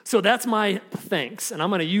So that's my thanks, and I'm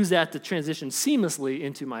going to use that to transition seamlessly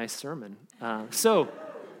into my sermon. So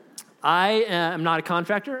I am not a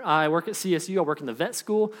contractor. I work at CSU. I work in the vet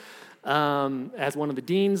school as one of the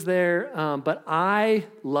deans there, but I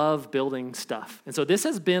love building stuff. And so this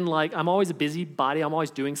has been like, I'm always a busybody. I'm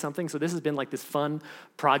always doing something, so this has been like this fun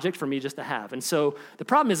project for me just to have. And so the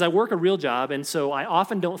problem is I work a real job, and so I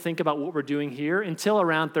often don't think about what we're doing here until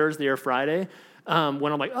around Thursday or Friday,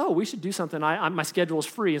 when I'm like, oh, we should do something. My schedule is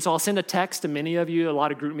free. And so I'll send a text to many of you, a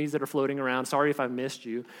lot of group meets that are floating around. Sorry if I've missed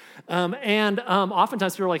you.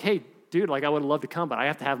 Oftentimes people are like, hey, dude, like I would love to come, but I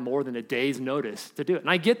have to have more than a day's notice to do it. And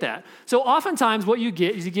I get that. So oftentimes what you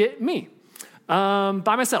get is you get me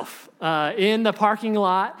by myself in the parking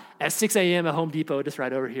lot at 6 a.m. at Home Depot, just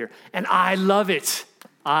right over here. And I love it.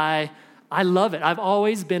 I love it. I've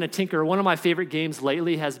always been a tinkerer. One of my favorite games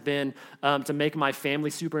lately has been to make my family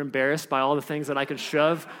super embarrassed by all the things that I can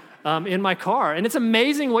shove in my car. And it's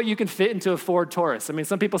amazing what you can fit into a Ford Taurus. I mean,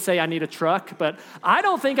 some people say I need a truck, but I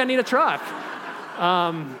don't think I need a truck.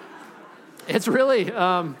 It's really,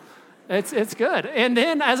 it's good. And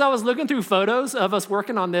then as I was looking through photos of us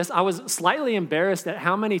working on this, I was slightly embarrassed at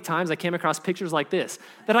how many times I came across pictures like this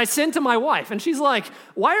that I sent to my wife. And she's like,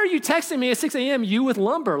 why are you texting me at 6 a.m., you with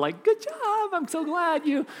lumber? Like, good job. I'm so glad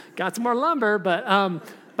you got some more lumber. But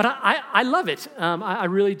I love it. I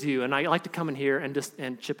really do. And I like to come in here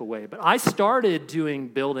and chip away. But I started doing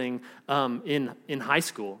building in high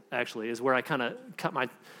school, actually, is where I kind of cut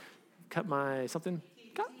my something.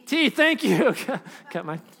 Teeth, thank you.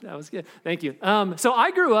 That was good. Thank you. So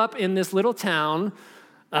I grew up in this little town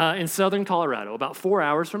in southern Colorado, about 4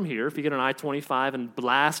 hours from here. If you get on I-25 and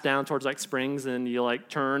blast down towards like Springs and you like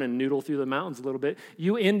turn and noodle through the mountains a little bit,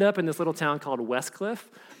 you end up in this little town called Westcliff,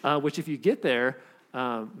 which if you get there,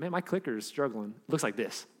 man, my clicker is struggling. It looks like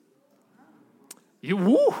this.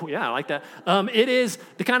 Yeah, I like that. It is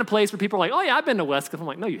the kind of place where people are like, oh yeah, I've been to Westcliff. I'm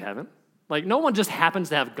like, no, you haven't. Like, no one just happens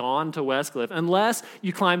to have gone to Westcliff, unless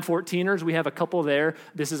you climb 14ers. We have a couple there.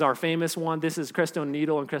 This is our famous one. This is Crestone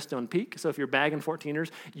Needle and Crestone Peak. So if you're bagging 14ers,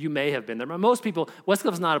 you may have been there. But most people,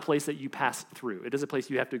 Westcliff is not a place that you pass through. It is a place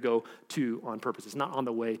you have to go to on purpose. It's not on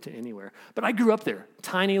the way to anywhere. But I grew up there,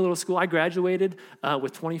 tiny little school. I graduated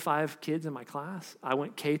with 25 kids in my class. I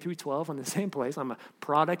went K through 12 in the same place. I'm a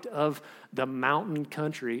product of the mountain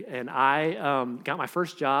country, and I got my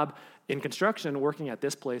first job in construction working at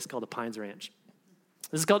this place called the Pines Ranch.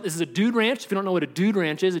 This is a dude ranch. If you don't know what a dude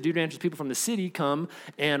ranch is people from the city come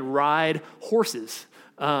and ride horses.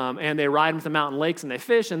 And they ride them to the mountain lakes and they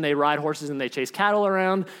fish and they ride horses and they chase cattle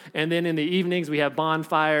around. And then in the evenings we have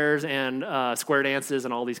bonfires and square dances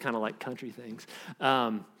and all these kind of like country things.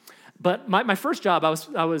 But my first job, I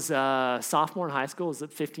was sophomore in high school. I was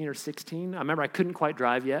at 15 or 16. I remember I couldn't quite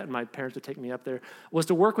drive yet, and my parents would take me up there, was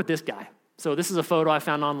to work with this guy. So this is a photo I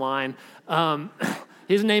found online.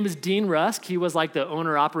 His name is Dean Rusk. He was like the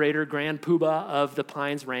owner, operator, grand poobah of the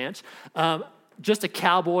Pines Ranch. Just a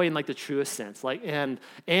cowboy in like the truest sense, like and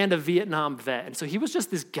a Vietnam vet. And so he was just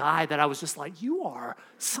this guy that I was just like, you are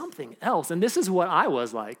something else. And this is what I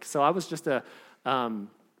was like. So I was just a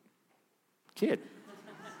kid.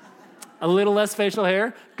 A little less facial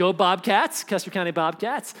hair. Go Bobcats, Custer County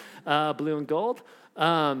Bobcats, blue and gold.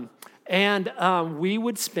 And we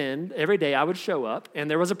would spend, every day I would show up,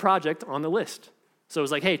 and there was a project on the list. So it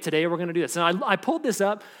was like, hey, today we're going to do this. And I pulled this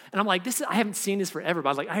up, and I'm like, I haven't seen this forever,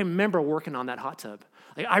 but I remember working on that hot tub.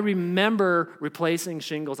 Like, I remember replacing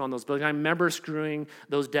shingles on those buildings. I remember screwing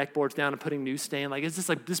those deck boards down and putting new stain. Like, it's just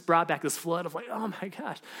like, this brought back this flood of like, oh my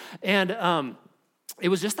gosh. And it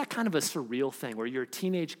was just that kind of a surreal thing where you're a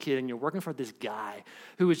teenage kid and you're working for this guy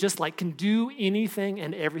who was just like, can do anything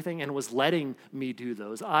and everything and was letting me do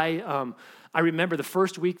those. I remember the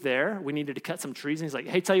first week there, we needed to cut some trees. And he's like,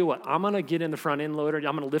 hey, tell you what, I'm going to get in the front end loader.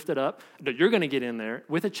 I'm going to lift it up. You're going to get in there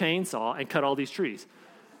with a chainsaw and cut all these trees.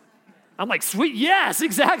 I'm like, sweet, yes,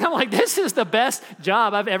 exactly. I'm like, this is the best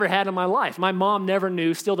job I've ever had in my life. My mom never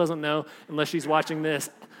knew, still doesn't know, unless she's watching this,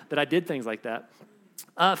 that I did things like that.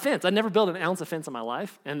 Fence. I never built an ounce of fence in my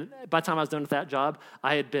life. And by the time I was done with that job,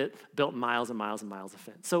 I had built miles and miles and miles of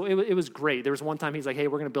fence. So it was great. There was one time he's like, hey,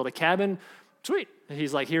 we're going to build a cabin. Sweet. And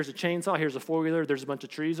he's like, here's a chainsaw, here's a four-wheeler, there's a bunch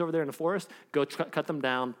of trees over there in the forest. Go cut them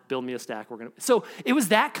down, build me a stack. So it was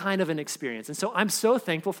that kind of an experience. And so I'm so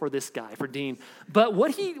thankful for this guy, for Dean. But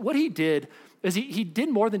what he did is he did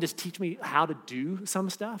more than just teach me how to do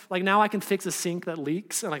some stuff. Like now I can fix a sink that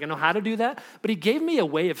leaks and I know how to do that. But he gave me a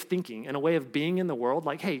way of thinking and a way of being in the world.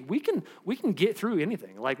 Like, hey, we can get through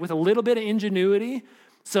anything. Like with a little bit of ingenuity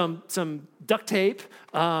some duct tape.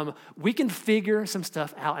 We can figure some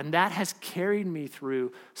stuff out, and that has carried me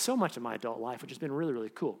through so much of my adult life, which has been really,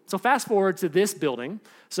 really cool. So fast forward to this building.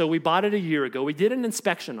 So we bought it a year ago. We did an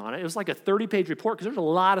inspection on it. It was like a 30-page report because there's a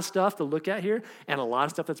lot of stuff to look at here and a lot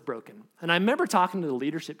of stuff that's broken. And I remember talking to the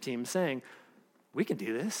leadership team saying, we can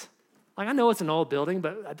do this. Like, I know it's an old building,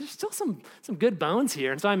 but there's still some good bones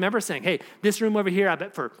here. And so I remember saying, hey, this room over here, I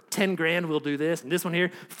bet for 10 grand we'll do this. And this one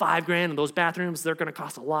here, 5 grand. And those bathrooms, they're going to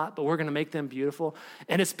cost a lot, but we're going to make them beautiful.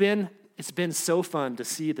 And it's been so fun to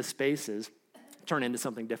see the spaces turn into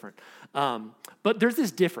something different. But there's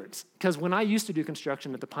this difference, because when I used to do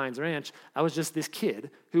construction at the Pines Ranch, I was just this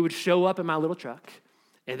kid who would show up in my little truck,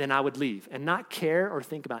 and then I would leave and not care or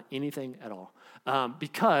think about anything at all.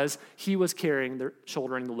 Because he was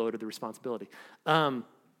shouldering the load of the responsibility.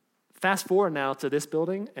 Fast forward now to this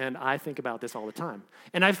building, and I think about this all the time.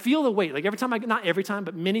 And I feel the weight. Like not every time,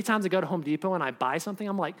 but many times I go to Home Depot and I buy something,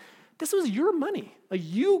 I'm like, this was your money. Like,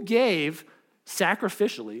 you gave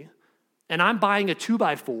sacrificially, and I'm buying a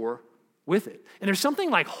 2x4 with it. And there's something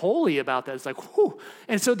like holy about that. It's like, whew.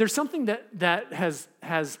 And so there's something that has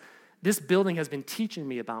this building has been teaching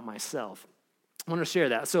me about myself. I want to share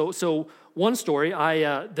that. So one story,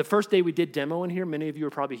 the first day we did demo in here, many of you were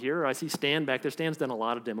probably here. I see Stan back there. Stan's done a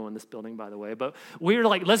lot of demo in this building, by the way. But we were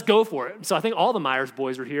like, let's go for it. So I think all the Myers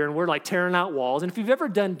boys were here, and we're like tearing out walls. And if you've ever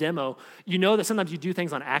done demo, you know that sometimes you do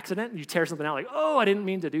things on accident. You tear something out like, oh, I didn't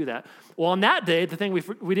mean to do that. Well, on that day, the thing we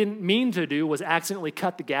didn't mean to do was accidentally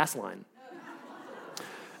cut the gas line.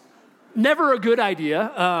 Never a good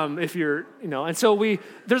idea if you're, and so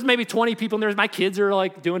there's maybe 20 people in there. My kids are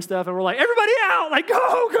like doing stuff, and we're like, everybody out, like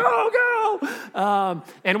go.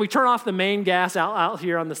 And we turn off the main gas out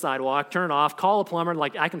here on the sidewalk, turn it off, call a plumber,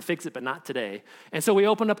 like, I can fix it, but not today. And so we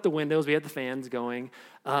opened up the windows, we had the fans going.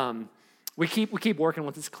 We keep working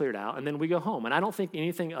once it's cleared out, and then we go home. And I don't think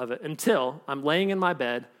anything of it until I'm laying in my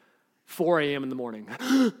bed, 4 a.m. in the morning.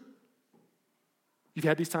 You've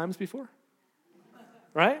had these times before?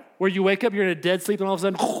 Right? Where you wake up, you're in a dead sleep, and all of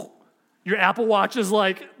a sudden, your Apple Watch is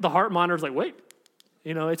like, the heart monitor's like, wait.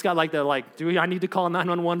 It's got like do I need to call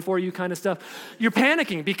 911 for you kind of stuff? You're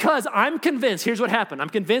panicking because I'm convinced, here's what happened. I'm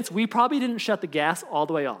convinced we probably didn't shut the gas all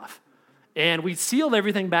the way off. And we sealed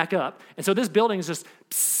everything back up. And so this building is just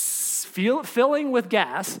filling with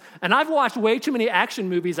gas. And I've watched way too many action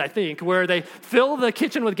movies, I think, where they fill the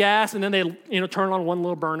kitchen with gas and then they turn on one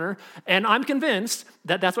little burner. And I'm convinced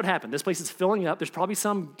that that's what happened. This place is filling up. There's probably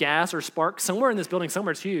some gas or spark somewhere in this building.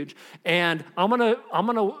 Somewhere it's huge. And I'm gonna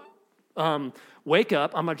wake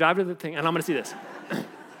up. I'm gonna drive to the thing, and I'm gonna see this.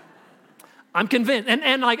 I'm convinced,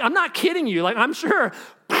 and like, I'm not kidding you. Like, I'm sure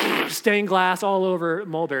stained glass all over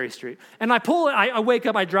Mulberry Street. And I wake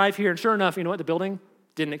up, I drive here, and sure enough, you know what? The building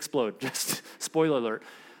didn't explode. Just spoiler alert.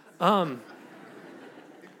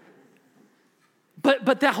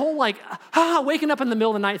 But that whole waking up in the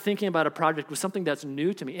middle of the night thinking about a project was something that's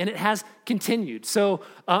new to me, and it has continued. So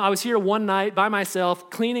I was here one night by myself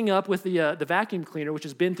cleaning up with the vacuum cleaner, which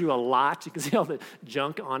has been through a lot. You can see all the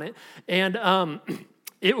junk on it. And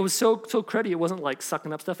it was so cruddy, it wasn't like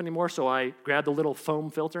sucking up stuff anymore. So I grabbed the little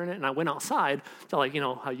foam filter in it, and I went outside to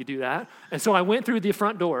how you do that. And so I went through the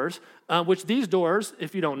front doors, which these doors,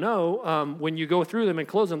 if you don't know, when you go through them and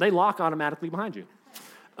close them, they lock automatically behind you.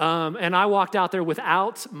 And I walked out there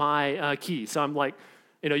without my key. So I'm like,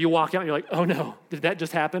 you walk out and you're like, oh no, did that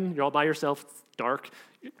just happen? You're all by yourself, it's dark.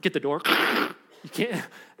 Get the door. You can't,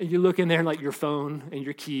 and you look in there and like your phone and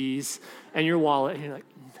your keys and your wallet, and you're like,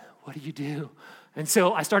 what do you do? And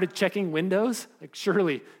so I started checking windows, like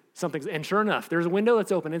surely something's, and sure enough, there's a window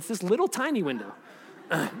that's open. It's this little tiny window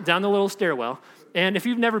down the little stairwell. And if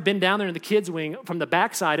you've never been down there in the kids' wing, from the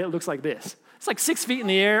backside, it looks like this. It's like 6 feet in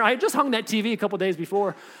the air. I just hung that TV a couple days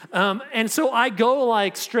before. And so I go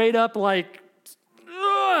like straight up like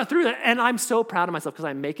through that. And I'm so proud of myself because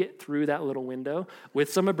I make it through that little window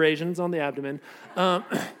with some abrasions on the abdomen. But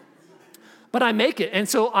I make it. And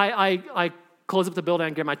so I close up the building, I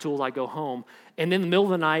get my tools, I go home. And in the middle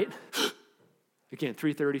of the night, again,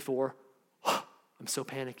 3:34, I'm so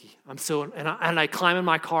panicky. And I climb in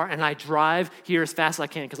my car and I drive here as fast as I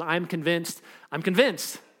can because I'm convinced,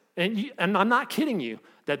 and I'm not kidding you,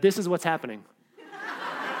 that this is what's happening.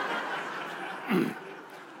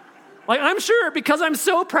 Like, I'm sure because I'm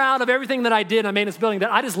so proud of everything that I did I made in this building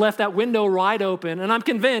that I just left that window wide open, and I'm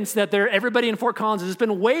convinced that everybody in Fort Collins has just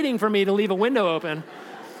been waiting for me to leave a window open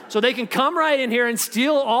so they can come right in here and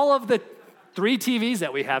steal all of the 3 TVs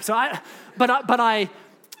that we have.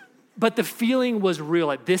 But the feeling was real.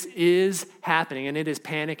 Like, this is happening, and it is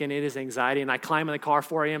panic, and it is anxiety. And I climb in the car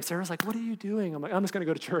 4 a.m. Sarah's like, what are you doing? I'm like, I'm just going to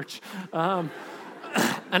go to church.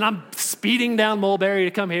 And I'm speeding down Mulberry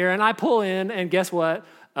to come here, and I pull in, and guess what?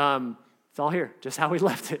 It's all here, just how we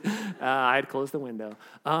left it. I had closed the window.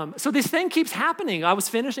 So this thing keeps happening. I was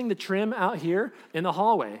finishing the trim out here in the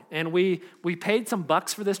hallway, and we paid some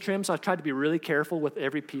bucks for this trim, so I tried to be really careful with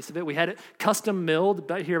every piece of it. We had it custom milled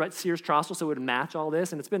here at Sears Trossel so it would match all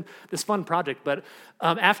this, and it's been this fun project. But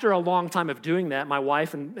after a long time of doing that, my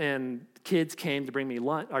wife and kids came to bring me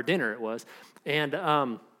lunch, or dinner it was, and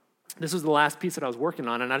this was the last piece that I was working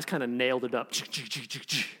on, and I just kind of nailed it up.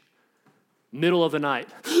 Middle of the night.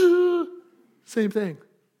 Same thing.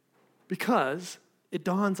 Because it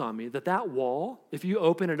dawns on me that wall, if you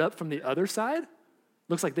open it up from the other side,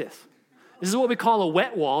 looks like this. This is what we call a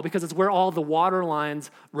wet wall because it's where all the water lines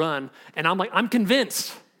run. And I'm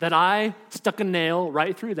convinced that I stuck a nail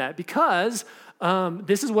right through that because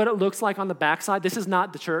this is what it looks like on the backside. This is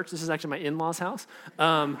not the church. This is actually my in-laws' house.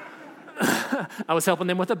 I was helping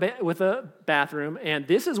them with a bathroom, and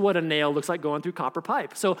this is what a nail looks like going through copper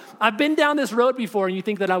pipe. So I've been down this road before, and you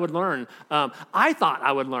think that I would learn. I thought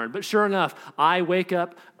I would learn, but sure enough, I wake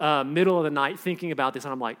up middle of the night thinking about this,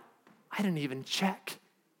 and I'm like, I didn't even check.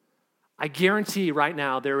 I guarantee right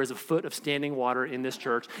now there is a foot of standing water in this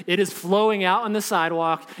church. It is flowing out on the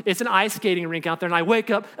sidewalk. It's an ice skating rink out there, and I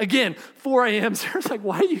wake up, again, 4 a.m. Sarah's like,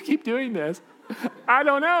 why do you keep doing this? I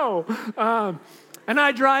don't know. And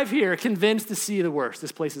I drive here convinced to see the worst.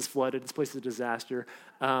 This place is flooded. This place is a disaster.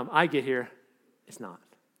 I get here. It's not.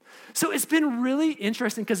 So it's been really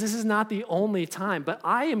interesting because this is not the only time, but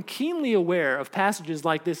I am keenly aware of passages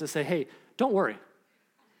like this that say, hey, don't worry.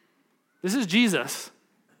 This is Jesus.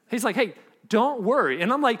 He's like, hey, don't worry.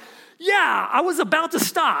 And I'm like, yeah, I was about to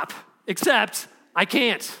stop, except I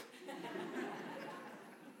can't.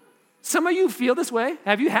 Some of you feel this way.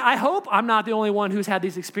 I hope I'm not the only one who's had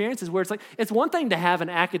these experiences where it's like, it's one thing to have an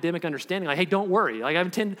academic understanding, like, hey, don't worry. Like,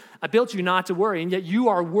 I built you not to worry, and yet you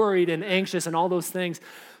are worried and anxious and all those things.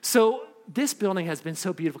 So this building has been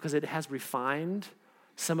so beautiful because it has refined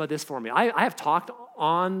some of this for me. I have talked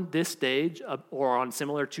on this stage or on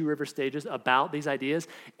similar Two River stages about these ideas.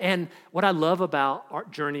 And what I love about our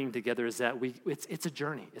journeying together is that it's a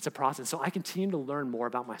journey. It's a process. So I continue to learn more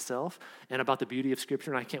about myself and about the beauty of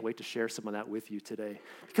Scripture, and I can't wait to share some of that with you today.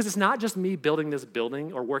 Because it's not just me building this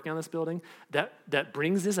building or working on this building that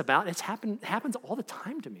brings this about. It happens all the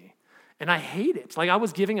time to me. And I hate it. Like I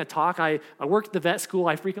was giving a talk. I worked at the vet school.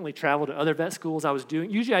 I frequently travel to other vet schools.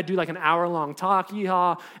 Usually I do like an hour-long talk,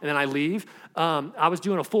 yeehaw, and then I leave. I was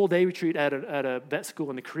doing a full day retreat at a vet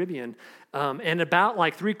school in the Caribbean. And about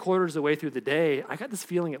like 3/4 of the way through the day, I got this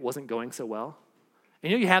feeling it wasn't going so well.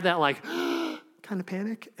 And you have that like kind of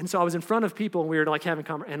panic. And so I was in front of people and we were like having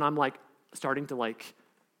conversation, and I'm like starting to I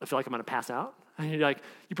feel like I'm going to pass out. And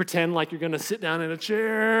you pretend like you're going to sit down in a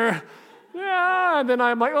chair. Yeah, and then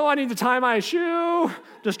I'm like, I need to tie my shoe,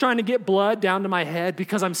 just trying to get blood down to my head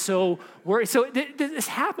because I'm so worried. So this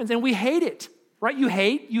happens, and we hate it, right? You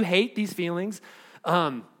hate these feelings,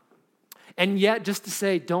 and yet just to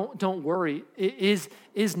say, don't worry,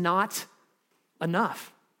 is not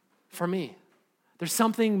enough for me. There's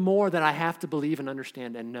something more that I have to believe and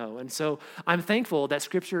understand and know. And so I'm thankful that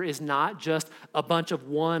Scripture is not just a bunch of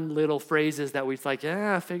one little phrases that we've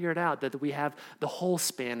figure it out, that we have the whole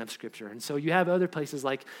span of Scripture. And so you have other places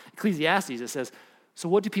like Ecclesiastes that says, so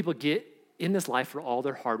what do people get in this life for all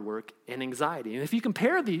their hard work and anxiety? And if you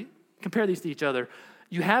compare these to each other,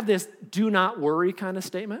 you have this do not worry kind of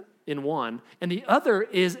statement in one, and the other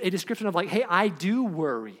is a description of hey, I do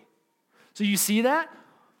worry. So you see that?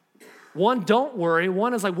 One, don't worry.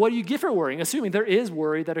 One is what do you get for worrying? Assuming there is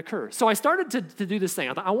worry that occurs. So I started to do this thing.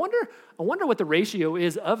 I thought, I wonder what the ratio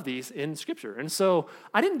is of these in Scripture. And so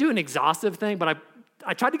I didn't do an exhaustive thing, but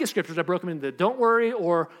I tried to get Scriptures. I broke them into don't worry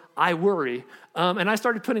or I worry. And I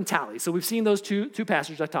started putting tallies. So we've seen those two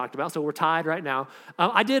passages I talked about. So we're tied right now.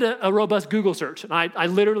 I did a robust Google search. And I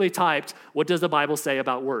literally typed, what does the Bible say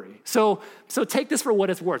about worry? So take this for what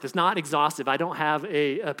it's worth. It's not exhaustive. I don't have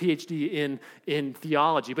a PhD in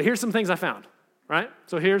theology. But here's some things I found, right?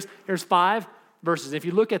 So here's 5 verses. If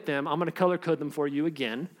you look at them, I'm going to color code them for you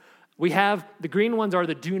again. We have, the green ones are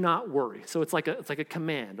the do not worry. So it's like a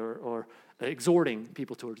command or exhorting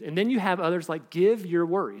people towards. And then you have others like give your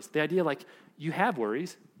worries. The idea you have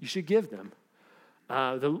worries, you should give them.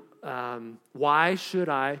 Why should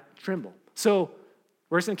I tremble? So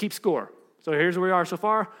we're just going to keep score. So here's where we are so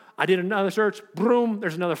far. I did another search. Boom,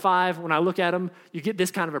 there's another 5. When I look at them, you get this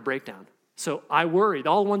kind of a breakdown. So I worry.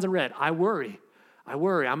 All the ones in red. I worry.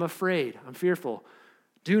 I'm afraid. I'm fearful.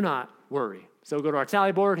 Do not worry. So go to our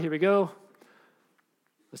tally board. Here we go.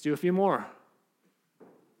 Let's do a few more.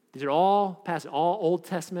 These are all passages, all Old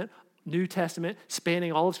Testament, New Testament,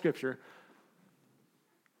 spanning all of Scripture.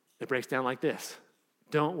 It breaks down like this.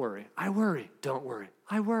 Don't worry. I worry. Don't worry.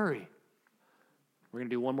 I worry. We're going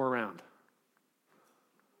to do one more round.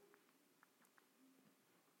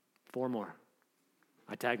 4 more.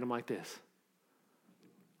 I tagged them like this.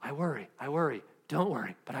 I worry. I worry. Don't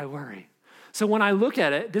worry, but I worry. So when I look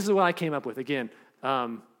at it, this is what I came up with. Again,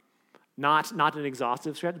 not an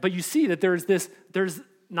exhaustive strategy, but you see that there's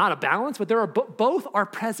not a balance, but both are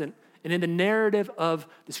present and in the narrative of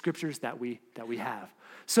the scriptures that we have.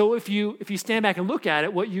 So if you stand back and look at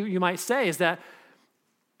it, what you might say is that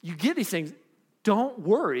you get these things, don't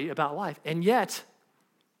worry about life, and yet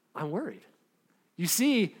I'm worried. You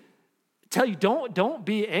see, tell you don't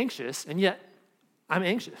be anxious, and yet I'm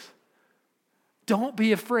anxious. Don't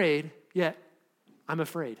be afraid, yet I'm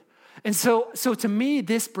afraid. And so to me,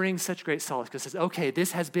 this brings such great solace because it says, okay,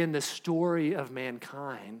 this has been the story of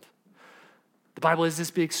mankind. The Bible is this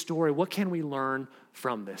big story. What can we learn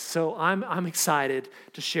from this? So I'm excited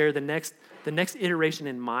to share the next iteration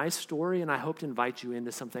in my story, and I hope to invite you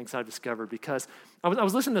into some things I've discovered because I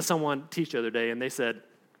was listening to someone teach the other day, and they said,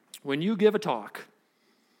 when you give a talk,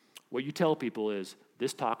 what you tell people is,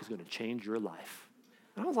 this talk is going to change your life.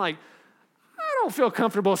 And I was like, I don't feel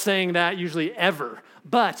comfortable saying that usually ever.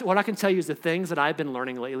 But what I can tell you is the things that I've been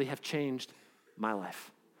learning lately have changed my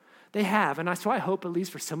life. They have. And so I hope, at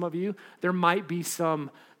least for some of you, there might be some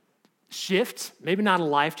shift, maybe not a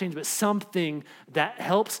life change, but something that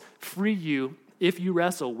helps free you if you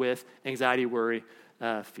wrestle with anxiety, worry,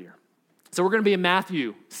 fear. So we're going to be in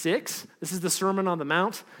Matthew 6. This is the Sermon on the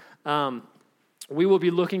Mount. We will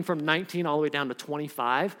be looking from 19 all the way down to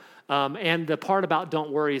 25. And the part about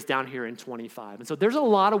don't worry is down here in 25. And so there's a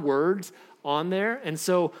lot of words on there. And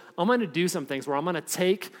so I'm going to do some things where I'm going to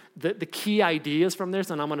take the key ideas from this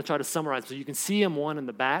and I'm going to try to summarize so you can see them one in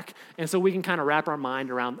the back. And so we can kind of wrap our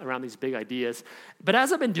mind around these big ideas. But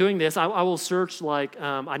as I've been doing this, I will search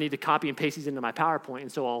I need to copy and paste these into my PowerPoint.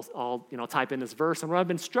 And so I'll type in this verse. And what I've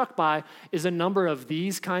been struck by is a number of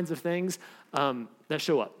these kinds of things that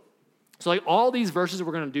show up. So all these verses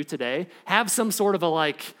we're going to do today have some sort of a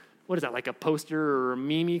what is that, like a poster or a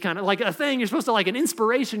meme kind of, like a thing, you're supposed to an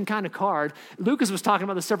inspiration kind of card. Lucas was talking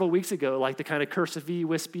about this several weeks ago, like the kind of cursive-y,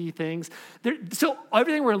 wispy things. So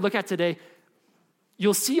everything we're going to look at today,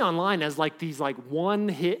 you'll see online as these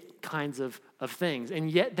one-hit kinds of things, and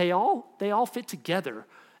yet they all fit together.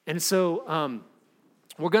 And so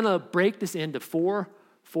we're going to break this into four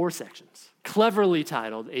sections, cleverly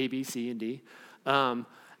titled A, B, C, and D.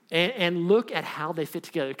 And look at how they fit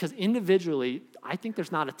together. Because individually, I think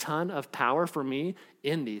there's not a ton of power for me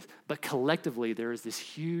in these. But collectively, there is this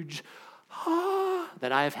huge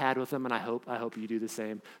that I have had with them, and I hope you do the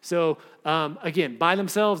same. So again, by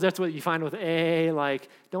themselves, that's what you find with A,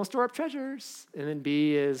 don't store up treasures. And then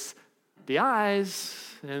B is the eyes.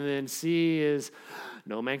 And then C is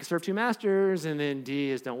no man can serve 2 masters. And then D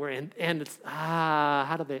is don't worry. And it's,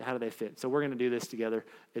 how do they fit? So we're going to do this together.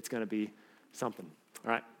 It's going to be something. All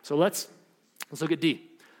right, so let's look at D.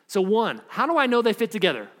 So 1, how do I know they fit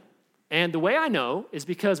together? And the way I know is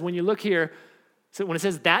because when you look here, so when it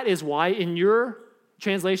says that is why, in your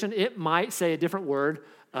translation, it might say a different word,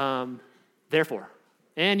 therefore.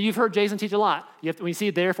 And you've heard Jason teach a lot. When you see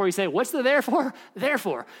therefore, you say, what's the therefore?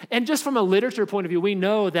 Therefore. And just from a literature point of view, we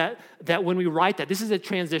know that when we write that, this is a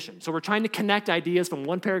transition. So we're trying to connect ideas from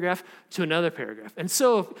one paragraph to another paragraph. And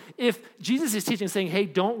so if Jesus is teaching, saying, hey,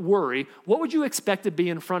 don't worry, what would you expect to be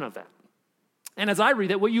in front of that? And as I read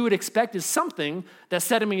that, what you would expect is something that's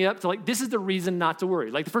setting me up to this is the reason not to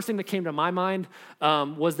worry. The first thing that came to my mind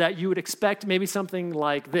was that you would expect maybe something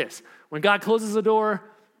like this. When God closes a door,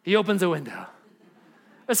 he opens a window.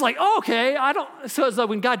 It's okay, so it's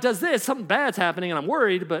when God does this, something bad's happening and I'm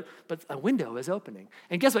worried, but a window is opening.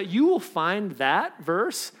 And guess what? You will find that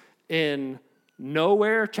verse in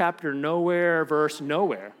nowhere, chapter nowhere, verse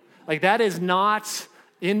nowhere. That is not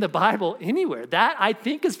in the Bible anywhere. That, I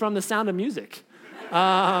think, is from The Sound of Music.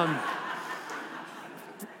 I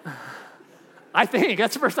think.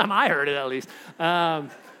 That's the first time I heard it, at least.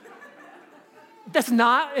 It's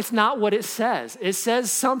not what it says. It says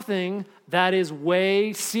something that is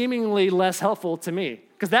way seemingly less helpful to me.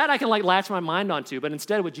 Because that I can latch my mind onto, but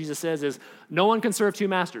instead what Jesus says is, no one can serve 2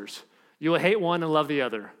 masters. You will hate one and love the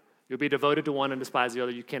other. You'll be devoted to one and despise the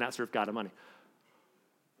other. You cannot serve God and money.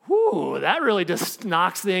 Whew, that really just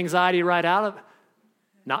knocks the anxiety right out of it.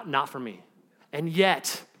 Not for me. And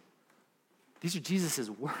yet, these are Jesus'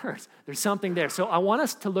 words. There's something there. So I want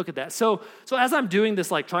us to look at that. So as I'm doing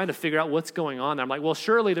this, trying to figure out what's going on there, I'm well,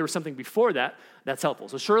 surely there was something before that that's helpful.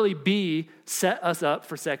 So surely B set us up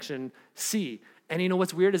for section C. And you know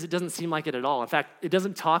what's weird is it doesn't seem like it at all. In fact, it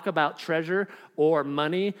doesn't talk about treasure or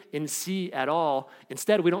money in C at all.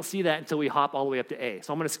 Instead, we don't see that until we hop all the way up to A.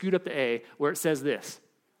 So I'm going to scoot up to A where it says this: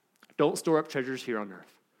 don't store up treasures here on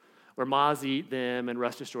earth, where moths eat them and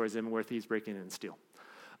rust destroys them, and where thieves break in and steal.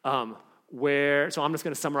 So I'm just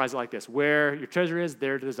going to summarize it like this: where your treasure is,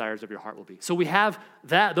 there the desires of your heart will be. So we have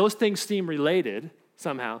that; those things seem related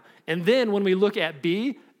somehow. And then when we look at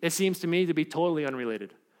B, it seems to me to be totally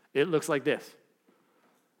unrelated. It looks like this: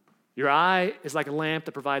 your eye is like a lamp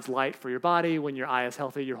that provides light for your body. When your eye is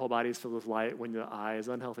healthy, your whole body is filled with light. When your eye is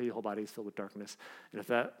unhealthy, your whole body is filled with darkness. And if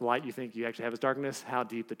that light you think you actually have is darkness, how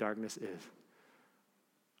deep the darkness is.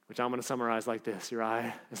 Which I'm going to summarize like this: your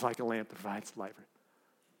eye is like a lamp that provides light for it.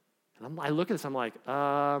 And I look at this, I'm like,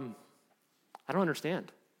 I don't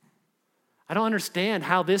understand. I don't understand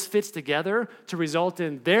how this fits together to result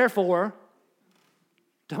in, therefore,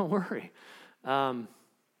 don't worry.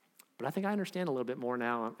 But I think I understand a little bit more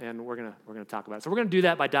now, and we're gonna talk about it. So we're gonna do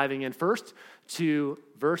that by diving in first to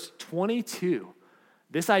verse 22.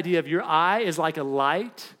 This idea of your eye is like a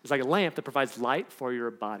light, is like a lamp that provides light for your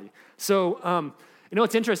body. So you know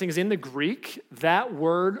what's interesting is in the Greek, that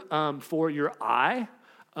word for your eye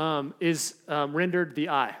is rendered the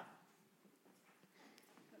eye.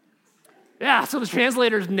 Yeah, so the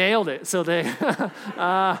translators nailed it. So they,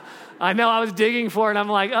 I know I was digging for it, and I'm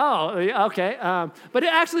like, oh, okay. But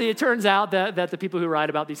it turns out that the people who write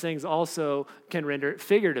about these things also can render it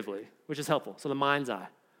figuratively, which is helpful. So the mind's eye.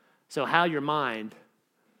 So how your mind,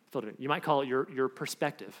 you might call it your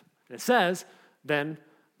perspective. And it says then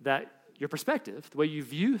that your perspective, the way you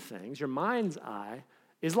view things, your mind's eye,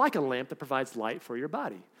 is like a lamp that provides light for your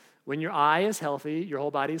body. When your eye is healthy, your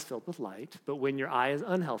whole body is filled with light. But when your eye is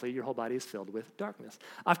unhealthy, your whole body is filled with darkness.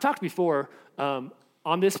 I've talked before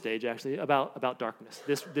on this stage, actually, about darkness.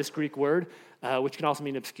 This Greek word, which can also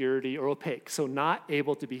mean obscurity or opaque, so not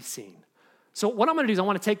able to be seen. So what I'm going to do is I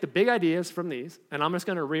want to take the big ideas from these, and I'm just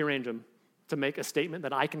going to rearrange them to make a statement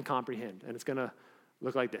that I can comprehend. And it's going to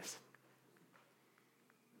look like this.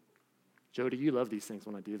 Jody, you love these things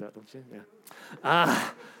when I do that, don't you? Yeah.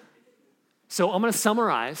 So I'm going to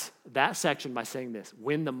summarize that section by saying this: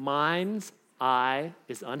 when the mind's eye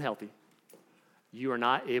is unhealthy, you are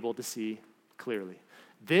not able to see clearly.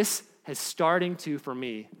 This is starting to, for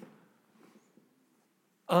me,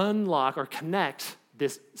 unlock or connect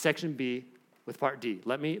this section B with part D.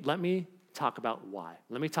 Let me talk about why.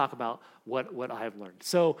 Let me talk about what I have learned.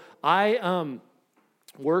 So I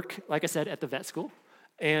work, like I said, at the vet school,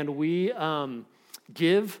 and we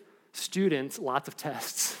give students lots of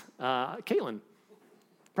tests. Caitlin,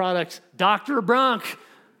 product, Dr. Brunk,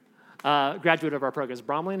 graduate of our program. Is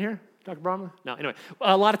Bromley in here? Dr. Bromley? No, anyway,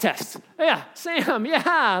 a lot of tests. Yeah, Sam,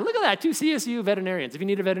 yeah, look at that, 2 CSU veterinarians. If you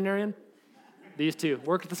need a veterinarian, these two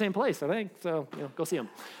work at the same place, I think, so go see them.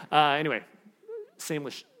 Anyway,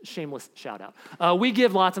 shameless shout out. We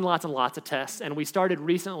give lots and lots and lots of tests, and we started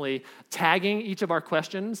recently tagging each of our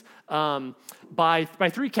questions by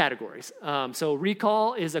 3 categories. So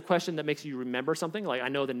recall is a question that makes you remember something, like I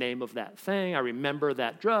know the name of that thing, I remember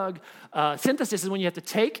that drug. Synthesis is when you have to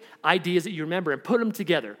take ideas that you remember and put them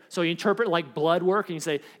together. So you interpret like blood work, and you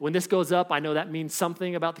say, when this goes up, I know that means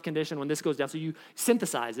something about the condition. When this goes down, so you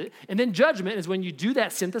synthesize it. And then judgment is when you do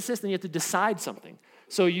that synthesis, then you have to decide something.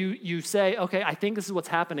 So you say, okay, I think this is what's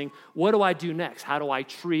happening. What do I do next? How do I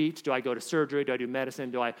treat? Do I go to surgery? Do I do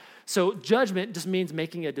medicine? So judgment just means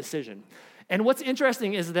making a decision. And what's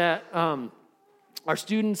interesting is that our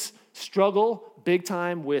students struggle big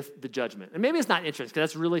time with the judgment. And maybe it's not interesting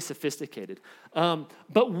because that's really sophisticated.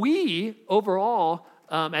 But we, overall,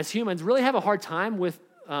 as humans, really have a hard time with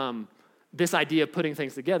this idea of putting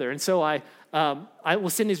things together. And so I will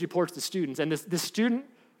send these reports to students. And this student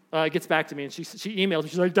gets back to me, and she emails me.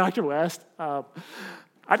 She's like, Dr. West,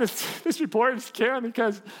 this report is scaring me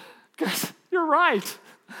because you're right.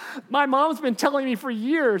 My mom's been telling me for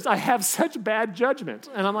years I have such bad judgment.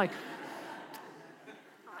 And I'm like,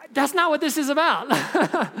 that's not what this is about.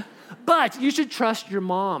 But you should trust your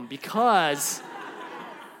mom because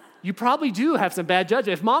you probably do have some bad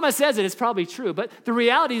judgment. If mama says it, it's probably true. But the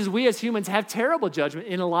reality is we as humans have terrible judgment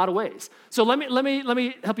in a lot of ways. So let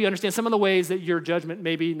me help you understand some of the ways that your judgment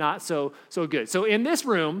may be not so good. So in this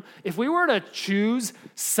room, if we were to choose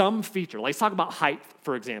some feature, let's talk about height,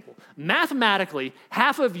 for example. Mathematically,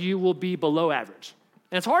 half of you will be below average.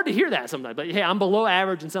 And it's hard to hear that sometimes, but hey, I'm below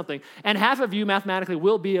average in something. And half of you mathematically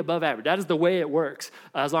will be above average. That is the way it works,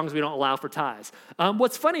 as long as we don't allow for ties.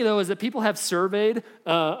 What's funny, though, is that people have surveyed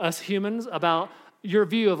us humans about your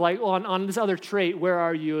view of like, on this other trait, where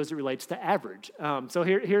are you as it relates to average? So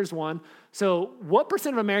here's one. So what %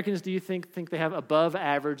 of Americans do you think they have above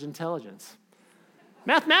average intelligence?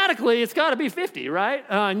 Mathematically, it's got to be 50, right?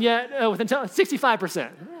 And yet, with 65%.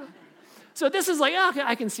 So this is like, okay,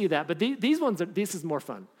 I can see that. But this is more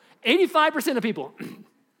fun. 85% of people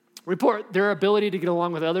report their ability to get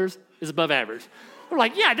along with others is above average. We're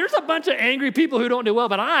like, yeah, there's a bunch of angry people who don't do well,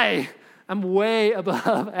 but I'm way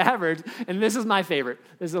above average. And this is my favorite.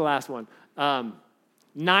 This is the last one.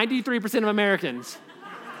 93% of Americans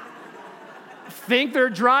think their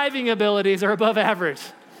driving abilities are above average.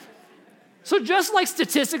 So just like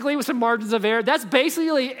statistically with some margins of error, that's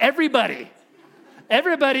basically everybody.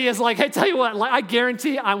 Everybody is like, hey, tell you what, I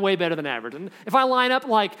guarantee I'm way better than average. And if I line up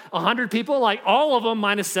like 100 people, like all of them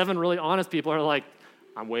minus 7 really honest people are like,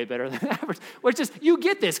 I'm way better than average. Which is, you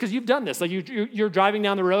get this because you've done this. Like you're driving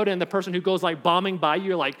down the road and the person who goes like bombing by you,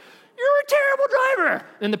 you're like, you're a terrible driver.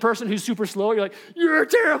 And the person who's super slow, you're like, you're a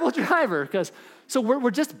terrible driver. So we're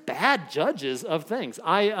just bad judges of things.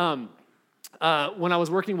 When I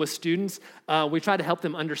was working with students, we tried to help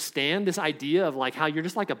them understand this idea of like how you're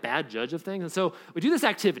just like a bad judge of things. And so we do this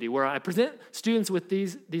activity where I present students with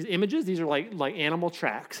these images. These are like animal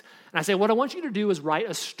tracks. And I say, what I want you to do is write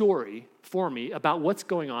a story for me about what's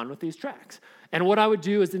going on with these tracks. And what I would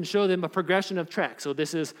do is then show them a progression of tracks. So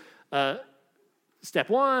this is step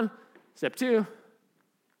 1, step 2,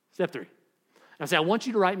 step 3. And I say, I want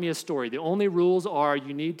you to write me a story. The only rules are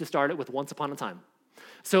you need to start it with once upon a time.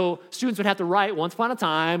 So students would have to write, once upon a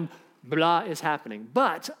time, blah is happening.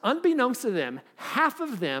 But unbeknownst to them, half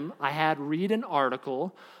of them I had read an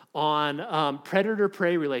article on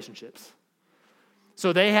predator-prey relationships.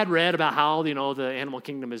 So they had read about how, the animal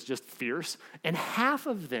kingdom is just fierce. And half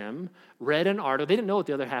of them read an article. They didn't know what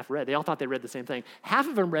the other half read. They all thought they read the same thing. Half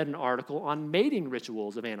of them read an article on mating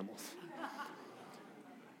rituals of animals.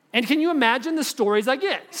 And can you imagine the stories I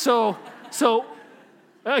get? So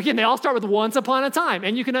again, they all start with once upon a time.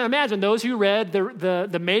 And you can imagine those who read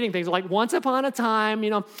the mating things are like, once upon a time,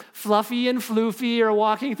 Fluffy and Floofy are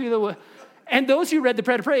walking through the woods. And those who read the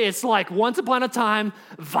Predator Prey, it's like, once upon a time,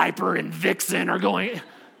 Viper and Vixen are going.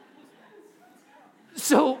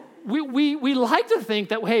 So we like to think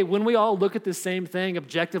that, hey, when we all look at the same thing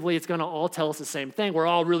objectively, it's going to all tell us the same thing. We're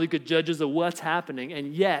all really good judges of what's happening.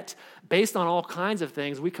 And yet, based on all kinds of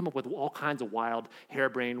things, we come up with all kinds of wild,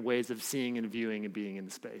 harebrained ways of seeing and viewing and being in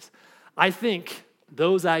the space. I think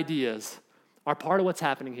those ideas are part of what's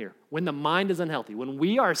happening here. When the mind is unhealthy, when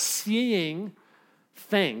we are seeing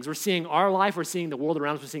things, we're seeing our life, we're seeing the world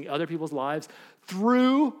around us, we're seeing other people's lives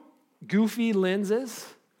through goofy lenses,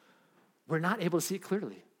 we're not able to see it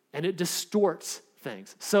clearly. And it distorts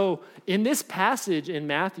things. So in this passage in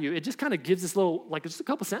Matthew, it just kind of gives this little, like just a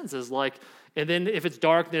couple sentences, and then if it's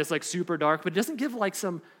dark, then it's like super dark, but it doesn't give like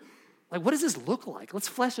some, like what does this look like? Let's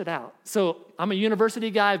flesh it out. So I'm a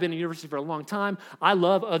university guy. I've been in university for a long time. I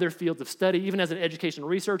love other fields of study. Even as an educational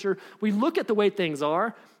researcher, we look at the way things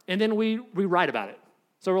are, and then we write about it.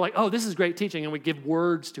 So we're like, oh, this is great teaching, and we give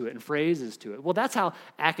words to it and phrases to it. Well, that's how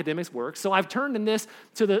academics work. So I've turned in this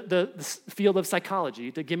to the field of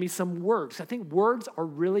psychology to give me some words. I think words are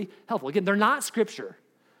really helpful. Again, they're not scripture,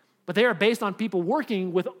 but they are based on people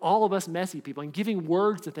working with all of us messy people and giving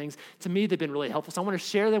words to things. To me, they've been really helpful. So I want to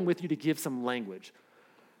share them with you to give some language.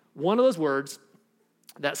 One of those words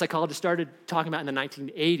that psychologists started talking about in the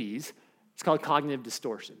 1980s, it's called cognitive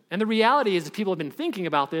distortion. And the reality is that people have been thinking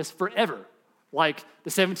about this forever. Like the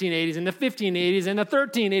 1780s and the 1580s and the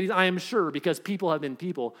 1380s, I am sure, because people have been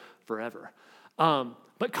people forever.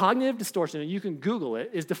 But cognitive distortion, and you can Google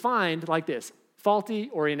it, is defined like this: faulty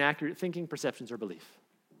or inaccurate thinking, perceptions, or belief.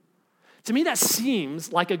 To me, that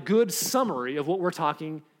seems like a good summary of what we're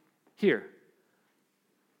talking here.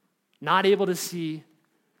 Not able to see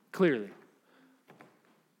clearly.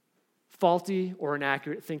 Faulty or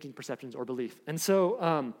inaccurate thinking, perceptions, or belief. And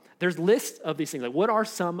so there's lists of these things. Like, what are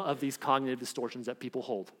some of these cognitive distortions that people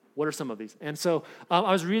hold? What are some of these? And so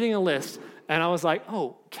I was reading a list, and I was like,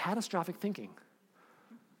 oh, catastrophic thinking.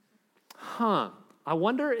 I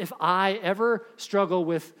wonder if I ever struggle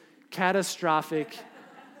with catastrophic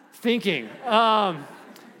thinking.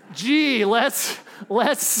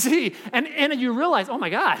 Let's see. And you realize, oh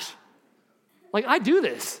my gosh, like I do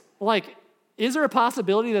this. Like, is there a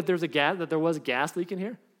possibility that there was a gas leak in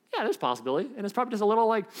here? Yeah, there's a possibility. And it's probably just a little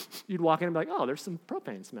like, you'd walk in and be like, oh, there's some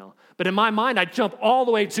propane smell. But in my mind, I'd jump all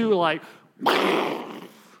the way to like,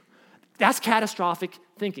 that's catastrophic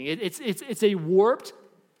thinking. It's a warped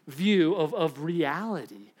view of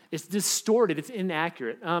reality. It's distorted. It's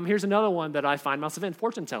inaccurate. Here's another one that I find myself in: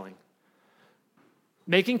 fortune telling.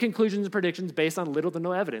 Making conclusions and predictions based on little to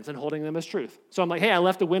no evidence and holding them as truth. So I'm like, hey, I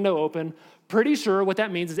left the window open. Pretty sure what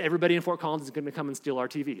that means is everybody in Fort Collins is going to come and steal our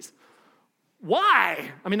TVs.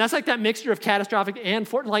 Why? I mean, that's like that mixture of catastrophic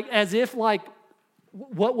and like as if like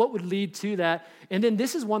What would lead to that? And then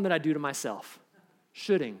this is one that I do to myself.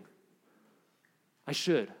 Shoulding. I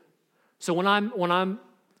should. So when I'm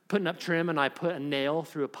putting up trim and I put a nail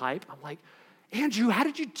through a pipe, I'm like, Andrew, how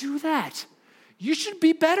did you do that? You should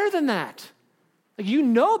be better than that. Like, you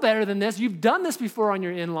know better than this. You've done this before on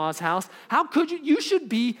your in-laws' house. How could you? You should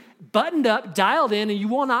be buttoned up, dialed in, and you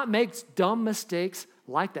will not make dumb mistakes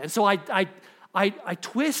like that. And so I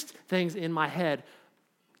twist things in my head,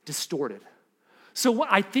 distorted. So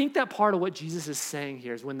I think that part of what Jesus is saying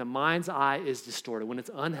here is when the mind's eye is distorted, when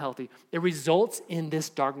it's unhealthy, it results in this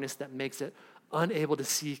darkness that makes it unable to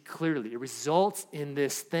see clearly. It results in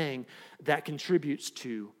this thing that contributes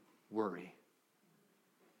to worry.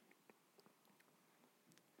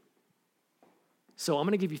 So I'm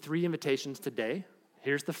going to give you 3 invitations today.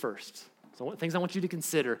 Here's the first. So things I want you to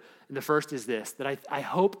consider. And the first is this, that I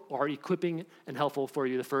hope are equipping and helpful for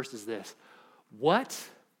you. The first is this. What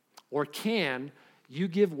or can you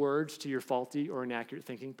give words to your faulty or inaccurate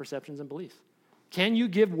thinking, perceptions, and beliefs? Can you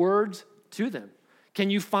give words to them? Can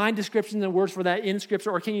you find descriptions and words for that in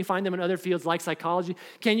Scripture, or can you find them in other fields like psychology?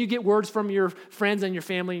 Can you get words from your friends and your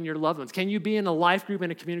family and your loved ones? Can you be in a life group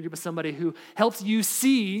and a community group with somebody who helps you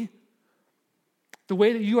see the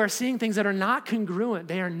way that you are seeing things that are not congruent?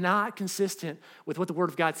 They are not consistent with what the Word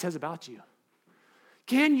of God says about you.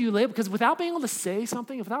 Can you label? Because without being able to say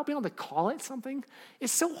something, without being able to call it something,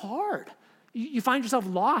 it's so hard. You find yourself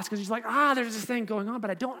lost because you're like, there's this thing going on, but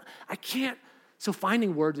I can't. So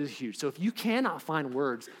finding words is huge. So if you cannot find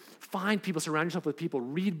words, find people, surround yourself with people,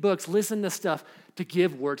 read books, listen to stuff to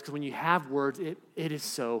give words, because when you have words, it is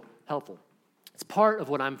so helpful. It's part of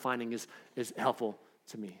what I'm finding is helpful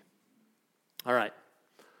to me. All right.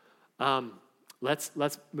 Let's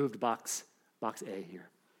move to box A here.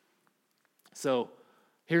 So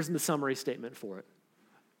here's the summary statement for it.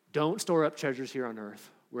 Don't store up treasures here on earth.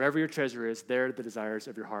 Wherever your treasure is, there the desires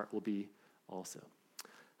of your heart will be also.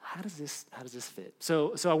 How does this fit?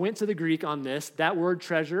 So I went to the Greek on this. That word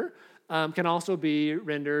treasure can also be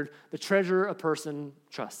rendered the treasure a person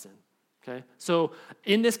trusts in. Okay? So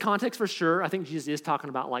in this context, for sure, I think Jesus is talking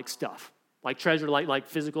about like stuff. Like treasure, like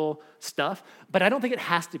physical stuff. But I don't think it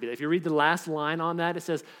has to be that. If you read the last line on that, it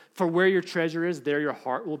says, for where your treasure is, there your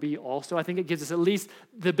heart will be also. I think it gives us at least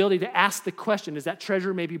the ability to ask the question, is that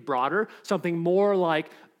treasure maybe broader? Something more like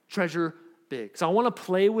treasure big. So I want to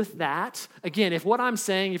play with that. Again, if what I'm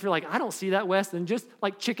saying, if you're like, I don't see that, Wes, then just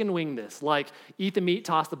like chicken wing this. Like eat the meat,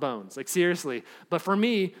 toss the bones. Like seriously. But for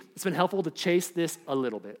me, it's been helpful to chase this a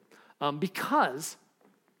little bit. Because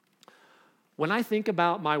when I think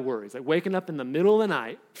about my worries, like waking up in the middle of the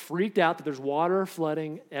night, freaked out that there's water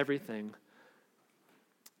flooding everything,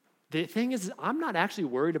 the thing is, I'm not actually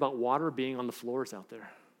worried about water being on the floors out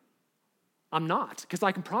there. I'm not, because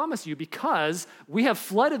I can promise you, because we have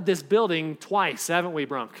flooded this building twice, haven't we,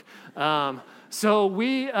 Brunk? So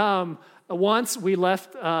we once we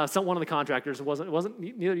left one of the contractors. It wasn't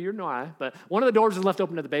neither you nor I, but one of the doors was left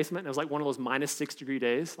open to the basement. And it was like one of those -6-degree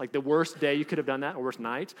days, like the worst day you could have done that, or worst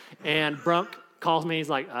night. And Brunk calls me. He's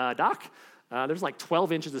like, Doc, there's like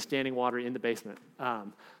 12 inches of standing water in the basement.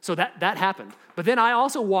 So that happened. But then I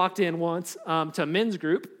also walked in once to a men's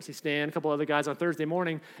group. I see Stan, a couple other guys on Thursday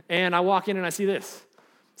morning, and I walk in and I see this.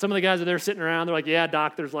 Some of the guys are there sitting around. They're like, yeah,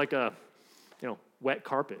 Doc, there's like a wet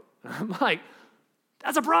carpet. I'm like,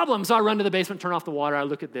 that's a problem. So I run to the basement, turn off the water. I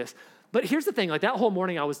look at this. But here's the thing. Like that whole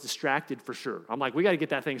morning, I was distracted for sure. I'm like, we got to get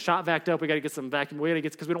that thing shot vacked up. We got to get some vacuum. We got to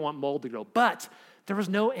get, because we don't want mold to grow. But there was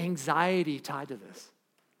no anxiety tied to this.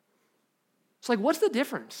 It's like, what's the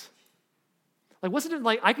difference? Like, what's it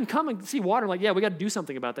like? I can come and see water. Like, yeah, we got to do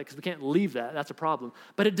something about that because we can't leave that. That's a problem.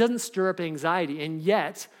 But it doesn't stir up anxiety. And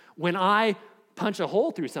yet, when I punch a hole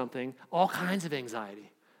through something, all kinds of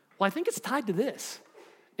anxiety. Well, I think it's tied to this.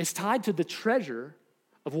 It's tied to the treasure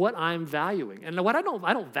of what I'm valuing. And what I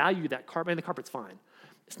don't value that carpet. I mean, the carpet's fine.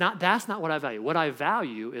 That's not what I value. What I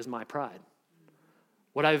value is my pride.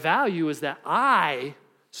 What I value is that I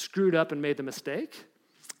screwed up and made the mistake.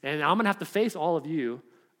 And I'm going to have to face all of you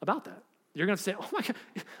about that. You're going to say, oh my God,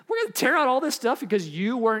 we're going to tear out all this stuff because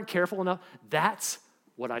you weren't careful enough. That's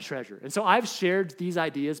what I treasure. And so I've shared these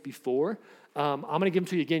ideas before. I'm going to give them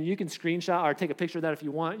to you again. You can screenshot or take a picture of that if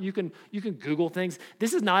you want. You can Google things.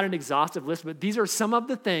 This is not an exhaustive list, but these are some of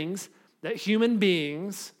the things that human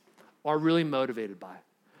beings are really motivated by.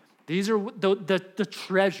 These are the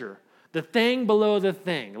treasure, the thing below the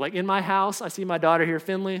thing. Like in my house, I see my daughter here,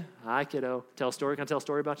 Finley. Hi, kiddo. Tell a story. Can I tell a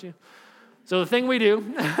story about you? So the thing we do,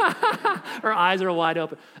 her eyes are wide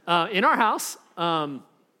open. In our house,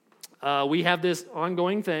 we have this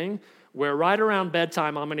ongoing thing where right around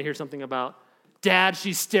bedtime, I'm going to hear something about, Dad,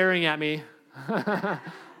 she's staring at me.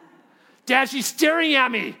 Dad, she's staring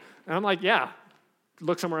at me. And I'm like, yeah,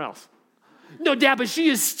 look somewhere else. No, Dad, but she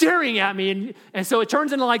is staring at me. And so it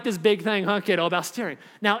turns into like this big thing, kiddo, about staring.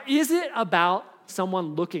 Now, is it about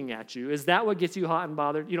someone looking at you? Is that what gets you hot and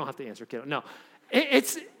bothered? You don't have to answer, kiddo. No,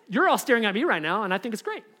 you're all staring at me right now, and I think it's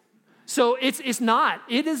great. So it's not.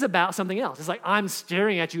 It is about something else. It's like I'm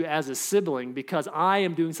staring at you as a sibling because I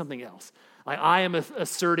am doing something else. Like I am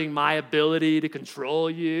asserting my ability to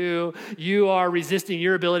control you. You are resisting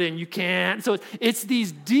your ability, and you can't. So it's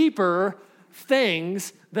these deeper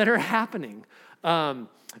things that are happening.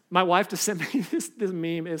 My wife just sent me this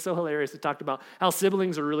meme. It's so hilarious. It talked about how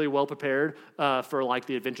siblings are really well prepared for like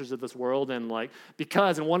the adventures of this world, and like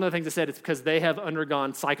and one of the things it said is because they have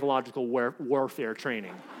undergone psychological warfare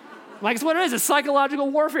training. Like it's what it is. It's psychological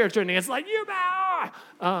warfare training. It's like you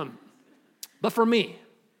bow. But for me,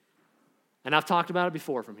 and I've talked about it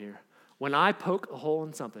before from here, when I poke a hole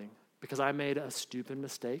in something because I made a stupid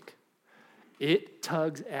mistake, it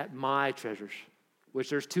tugs at my treasures, which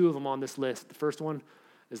there's 2 of them on this list. The first one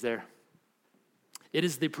is there. It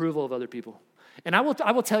is the approval of other people. And I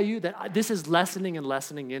will tell you that this is lessening and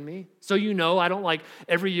lessening in me. So I don't like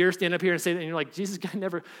every year stand up here and say that, and you're like, Jesus,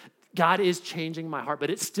 God is changing my heart, but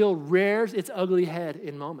it still rears its ugly head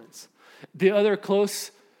in moments. The other close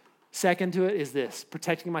second to it is this,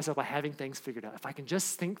 protecting myself by having things figured out. If I can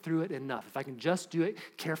just think through it enough, if I can just do it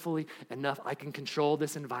carefully enough, I can control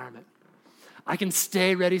this environment. I can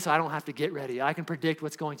stay ready so I don't have to get ready. I can predict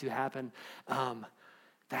what's going to happen.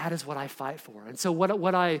 That is what I fight for. And so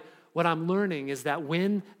what I'm learning is that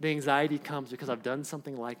when the anxiety comes because I've done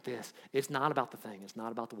something like this, it's not about the thing. It's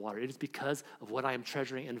not about the water. It is because of what I am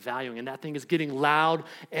treasuring and valuing. And that thing is getting loud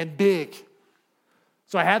and big.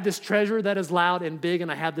 So I have this treasure that is loud and big,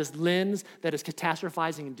 and I have this lens that is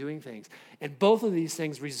catastrophizing and doing things. And both of these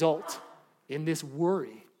things result in this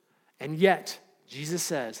worry. And yet, Jesus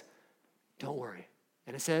says, don't worry.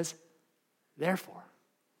 And it says, therefore.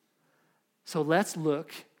 So let's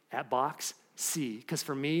look at box C, because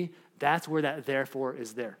for me, that's where that therefore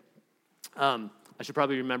is there. I should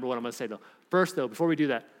probably remember what I'm going to say, though. First, though, before we do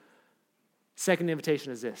that, second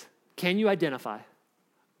invitation is this. Can you identify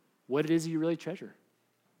what it is you really treasure?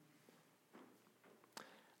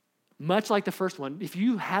 Much like the first one, if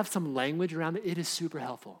you have some language around it, it is super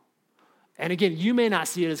helpful. And again, you may not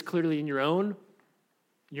see it as clearly in your own,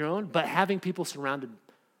 but having people surrounded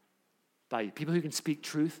by you, people who can speak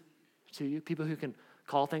truth to you, people who can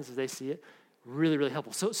call things as they see it, really, really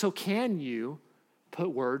helpful. So can you put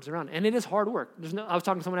words around it? And it is hard work. I was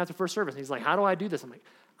talking to someone after first service, and he's like, how do I do this? I'm like,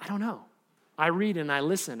 I don't know. I read and I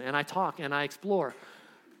listen and I talk and I explore.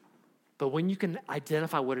 But when you can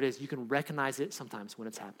identify what it is, you can recognize it sometimes when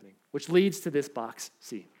it's happening, which leads to this box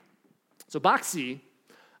C. So box C,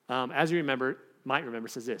 as you might remember,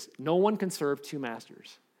 says this: no one can serve 2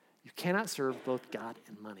 masters. You cannot serve both God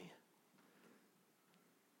and money.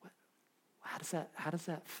 How does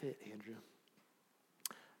that fit, Andrew?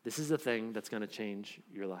 This is the thing that's going to change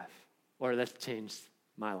your life, or that's changed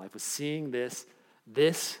my life, was seeing this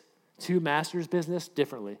 2 masters business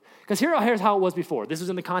differently. Because here's how it was before. This was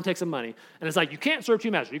in the context of money. And it's like, you can't serve 2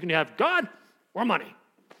 masters. You can have God or money.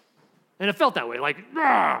 And it felt that way. Like,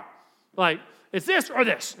 rah! Like, it's this or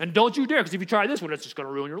this. And don't you dare, because if you try this one, it's just going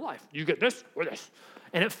to ruin your life. You get this or this.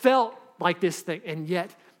 And it felt like this thing. And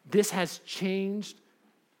yet, this has changed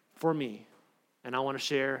for me. And I want to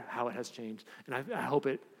share how it has changed. And I hope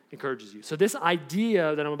it encourages you. So this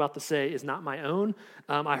idea that I'm about to say is not my own.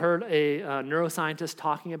 I heard a neuroscientist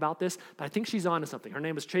talking about this, but I think she's on to something. Her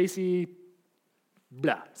name is Tracy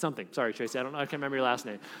something. Sorry, Tracy. I can't remember your last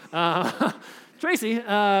name. Tracy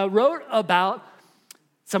wrote about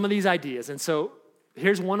some of these ideas. And so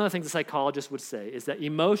here's one of the things a psychologist would say is that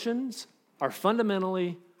emotions are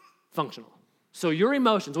fundamentally functional. So your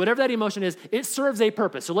emotions, whatever that emotion is, it serves a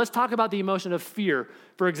purpose. So let's talk about the emotion of fear,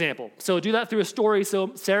 for example. So do that through a story.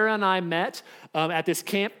 So Sarah and I met at this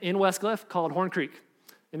camp in Westcliff called Horn Creek.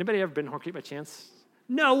 Anybody ever been to Horn Creek by chance?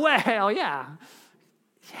 No way. Oh, yeah.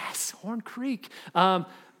 Yes, Horn Creek.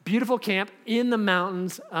 Beautiful camp in the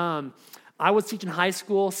mountains. I was teaching high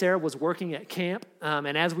school. Sarah was working at camp.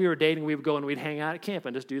 And as we were dating, we would go and we'd hang out at camp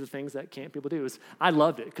and just do the things that camp people do. I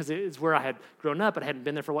loved it because it's where I had grown up, but I hadn't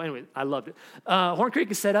been there for a while. Anyway, I loved it. Horn Creek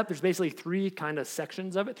is set up. There's basically 3 kind of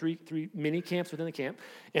sections of it, three mini camps within the camp.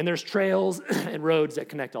 And there's trails and roads that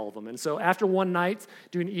connect all of them. And so after one night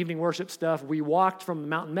doing evening worship stuff, we walked from the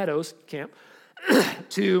Mountain Meadows camp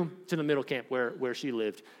to the middle camp where she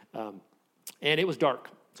lived. And it was dark,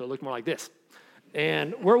 so it looked more like this.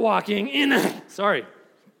 And we're walking hand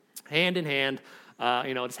in hand,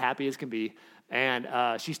 as happy as can be. And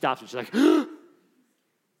she stops and she's like,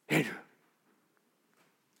 Andrew,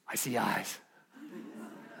 I see eyes.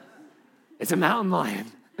 It's a mountain lion.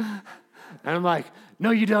 And I'm like,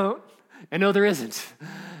 no, you don't. And no, there isn't.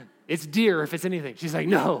 It's deer if it's anything. She's like,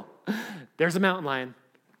 no, there's a mountain lion.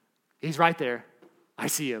 He's right there. I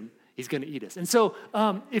see him. He's going to eat us. And so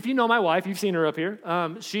if you know my wife, you've seen her up here,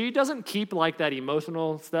 she doesn't keep like that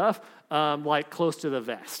emotional stuff like close to the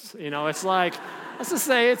vest. You know, it's like, let's just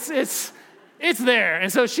say it's there.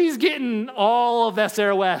 And so she's getting all of that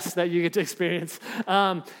Sarah West that you get to experience.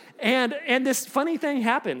 And this funny thing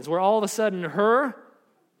happens where all of a sudden her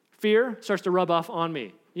fear starts to rub off on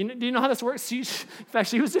me. Do you know how this works? In fact,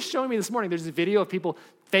 she was just showing me this morning. There's a video of people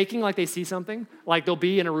faking like they see something. Like they'll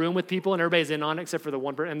be in a room with people and everybody's in on it except for the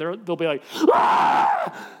one person. And they'll be like,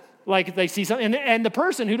 ah! Like they see something. And the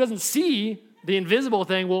person who doesn't see the invisible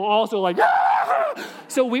thing will also like, ah!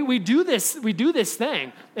 So we do this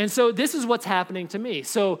thing. And so this is what's happening to me.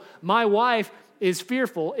 So my wife is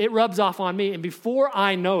fearful. It rubs off on me. And before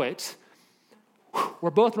I know it, we're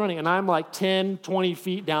both running. And I'm like 10, 20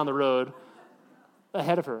 feet down the road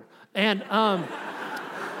ahead of her. And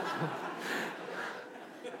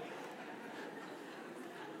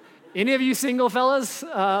any of you single fellas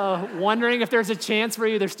wondering if there's a chance for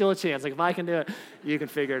you? There's still a chance. Like if I can do it, you can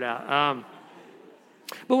figure it out.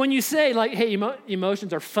 But when you say like, hey,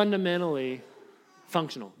 emotions are fundamentally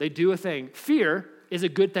functional. They do a thing. Fear is a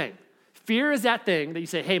good thing. Fear is that thing that you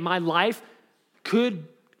say, hey, my life could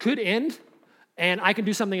end, and I can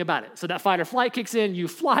do something about it. So that fight or flight kicks in, you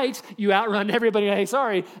flight, you outrun everybody, hey,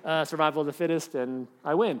 sorry, survival of the fittest, and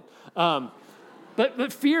I win.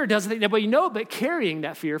 But fear doesn't, but carrying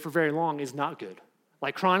that fear for very long is not good.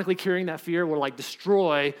 Like chronically carrying that fear will like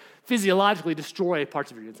physiologically destroy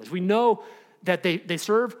parts of your insides. We know that they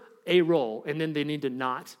serve a role, and then they need to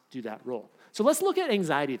not do that role. So let's look at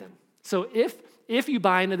anxiety then. So if you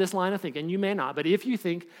buy into this line of thinking, you may not, but if you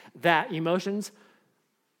think that emotions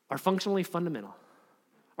are fundamentally functional,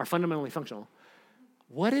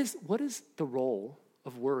 what is the role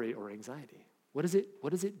of worry or anxiety? What does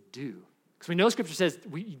it do? Because we know Scripture says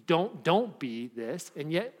we don't be this,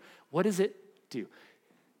 and yet what does it do?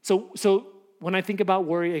 So when I think about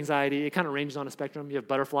worry, anxiety, it kind of ranges on a spectrum. You have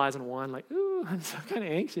butterflies on one, like, ooh, I'm so kind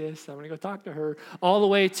of anxious. I'm going to go talk to her. All the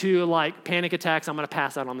way to like panic attacks. I'm going to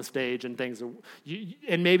pass out on the stage and things.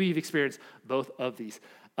 And maybe you've experienced both of these.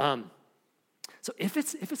 So if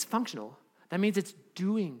it's functional, that means it's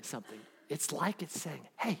doing something. It's like it's saying,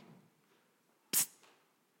 hey, psst.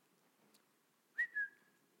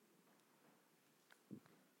 I'm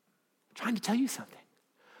trying to tell you something.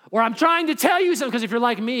 Or I'm trying to tell you something, because if you're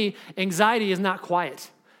like me, anxiety is not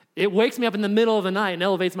quiet. It wakes me up in the middle of the night and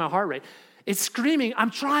elevates my heart rate. It's screaming,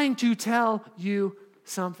 I'm trying to tell you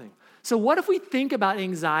something. So what if we think about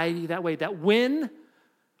anxiety that way, that when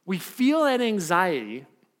we feel that anxiety,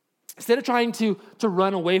 instead of trying to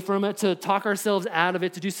run away from it, to talk ourselves out of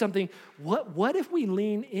it, to do something, what if we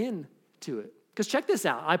lean into it? Because check this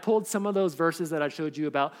out. I pulled some of those verses that I showed you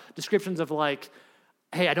about descriptions of like,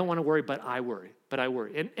 hey, I don't want to worry, but I worry.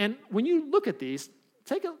 And when you look at these,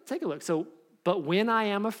 take a look. So, but when I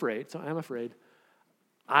am afraid,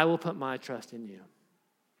 I will put my trust in you.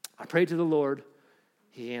 I prayed to the Lord.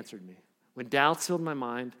 He answered me. When doubts filled my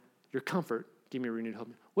mind, your comfort gave me renewed hope.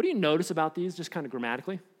 What do you notice about these, just kind of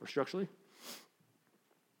grammatically or structurally?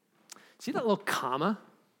 See that little comma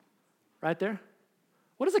right there?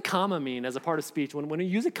 What does a comma mean as a part of speech? When you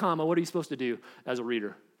use a comma, what are you supposed to do as a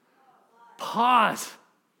reader? Pause.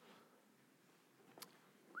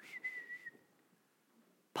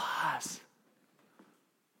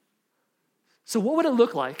 So what would it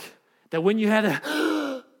look like that when you had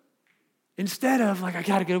a, instead of like, I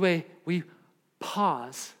got to get away, we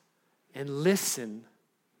pause and listen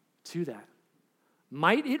to that?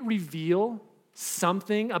 Might it reveal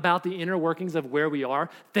something about the inner workings of where we are,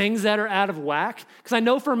 things that are out of whack? Because I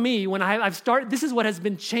know for me, when I've started, this is what has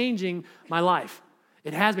been changing my life.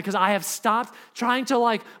 It has, because I have stopped trying to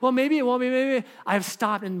like, well, maybe it won't be, maybe. I have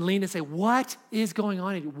stopped and leaned and say, what is going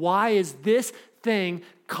on in you? Why is this thing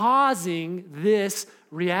causing this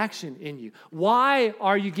reaction in you? Why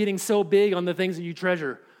are you getting so big on the things that you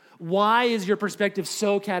treasure? Why is your perspective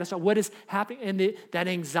so catastrophic? What is happening? And that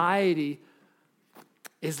anxiety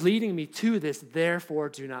is leading me to this, therefore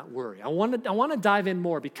do not worry. I want to dive in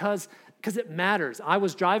more because it matters. I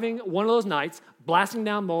was driving one of those nights, blasting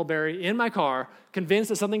down Mulberry in my car, convinced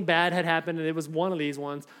that something bad had happened, and it was one of these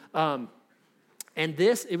ones. And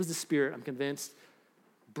it was the Spirit, I'm convinced,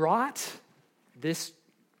 brought this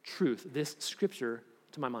truth, this scripture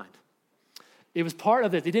to my mind. It was part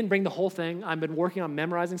of it. They didn't bring the whole thing. I've been working on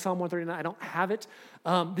memorizing Psalm 139. I don't have it.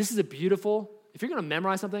 This is if you're going to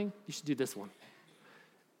memorize something, you should do this one.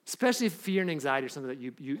 especially if fear and anxiety are something that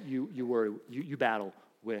you worry, you battle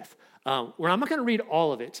with. Where I'm not going to read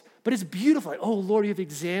all of it, but it's beautiful. Like, oh, Lord, you have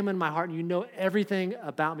examined my heart, and you know everything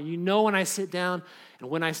about me. You know when I sit down and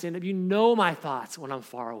when I stand up. You know my thoughts when I'm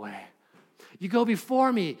far away. You go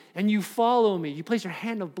before me, and you follow me. You place your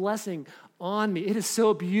hand of blessing on me. It is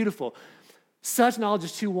so beautiful. Such knowledge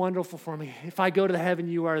is too wonderful for me. If I go to the heaven,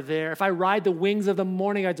 you are there. If I ride the wings of the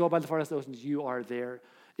morning, I dwell by the farthest oceans, you are there.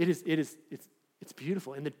 It's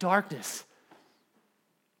beautiful. In the darkness,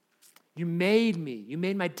 you made me. You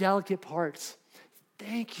made my delicate parts.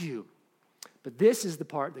 Thank you. But this is the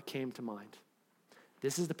part that came to mind.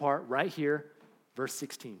 This is the part right here, verse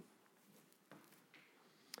 16.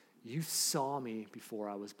 You saw me before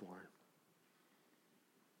I was born.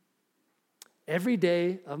 Every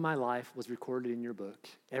day of my life was recorded in your book.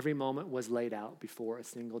 Every moment was laid out before a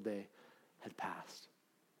single day had passed.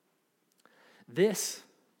 This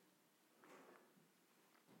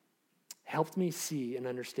helped me see and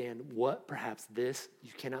understand what perhaps this,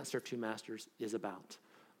 you cannot serve two masters, is about.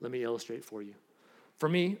 Let me illustrate for you. For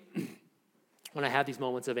me, when I have these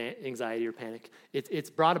moments of anxiety or panic, it's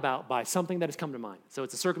brought about by something that has come to mind. So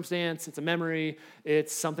it's a circumstance, it's a memory,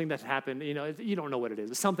 it's something that's happened. You don't know what it is.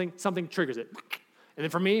 But something triggers it. And then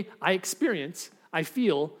for me, I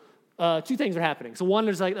feel two things are happening. So one,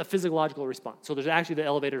 there's like a physiological response. So there's actually the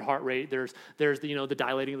elevated heart rate. There's the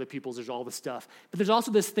dilating of the pupils. There's all this stuff. But there's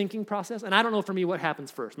also this thinking process. And I don't know for me what happens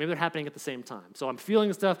first. Maybe they're happening at the same time. So I'm feeling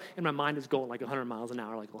the stuff, and my mind is going like 100 miles an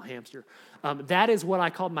hour, like a little hamster. That is what I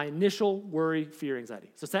call my initial worry, fear, anxiety.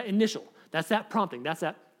 So it's that initial. That's that prompting. That's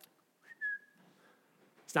that.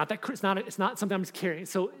 It's not something I'm just carrying.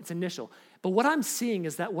 So it's initial. But what I'm seeing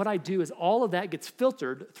is that what I do is all of that gets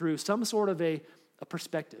filtered through some sort of a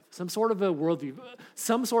perspective, some sort of a worldview,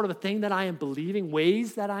 some sort of a thing that I am believing,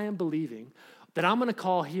 ways that I am believing, that I'm going to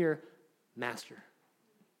call here master.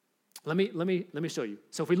 Let me show you.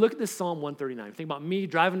 So if we look at this Psalm 139, think about me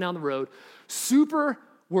driving down the road, super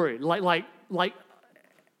worried, like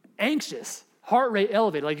anxious, heart rate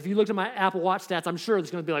elevated. Like if you looked at my Apple Watch stats, I'm sure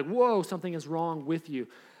it's going to be like, whoa, something is wrong with you.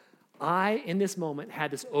 I, in this moment,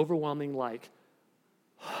 had this overwhelming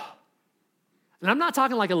and I'm not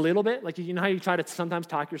talking like a little bit, like you know how you try to sometimes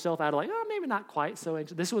talk yourself out of like, oh, maybe not quite so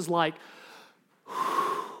anxious. This was like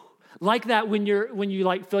that when you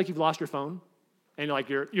like feel like you've lost your phone and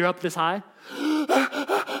you're up this high,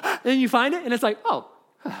 and you find it and it's like, oh,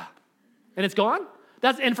 and it's gone.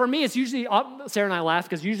 And for me, it's usually Sarah and I laugh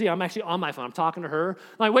because usually I'm actually on my phone. I'm talking to her.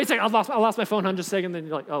 I'm like, wait a second, I lost my phone. Just a second. Then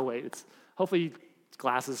you're like, oh wait, it's hopefully it's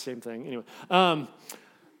glasses, same thing. Anyway.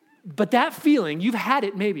 But that feeling, you've had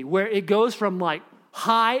it maybe, where it goes from like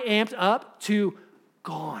high, amped up to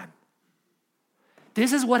gone.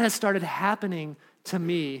 This is what has started happening to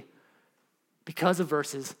me because of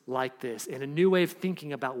verses like this and a new way of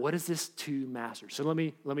thinking about what is this two masters. So let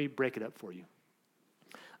me break it up for you.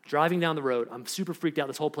 Driving down the road, I'm super freaked out.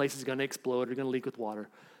 This whole place is going to explode or going to leak with water.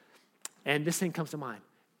 And this thing comes to mind.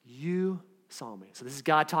 You saw me. So this is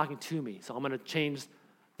God talking to me. So I'm going to change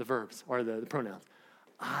the verbs or the pronouns.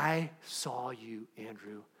 I saw you,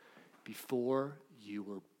 Andrew, before you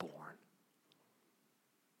were born.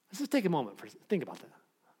 Let's just take a moment for think about that.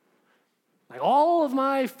 Like all of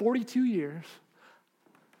my 42 years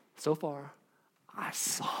so far, I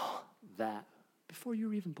saw that before you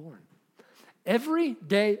were even born. Every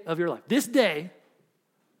day of your life, this day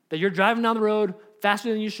that you're driving down the road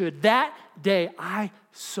faster than you should, that day I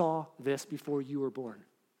saw this before you were born.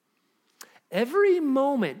 Every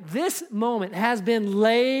moment, this moment has been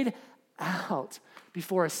laid out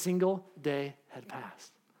before a single day had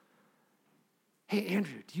passed. Hey,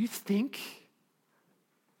 Andrew, do you think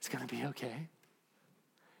it's going to be okay?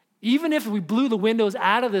 Even if we blew the windows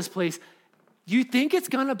out of this place, you think it's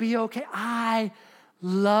going to be okay? I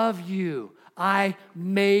love you. I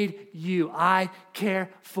made you. I care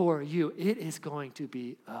for you. It is going to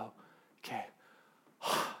be okay.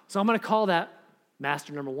 So I'm going to call that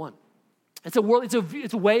master number one. It's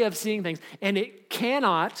a way of seeing things, and it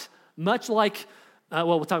cannot, much like,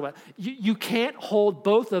 we'll talk about it. You can't hold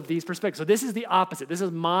both of these perspectives. So this is the opposite. This is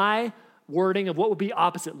my wording of what would be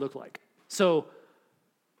opposite look like. So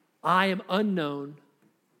I am unknown,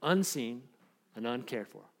 unseen, and uncared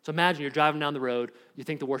for. So imagine you're driving down the road, you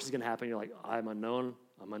think the worst is going to happen, you're like, I'm unknown,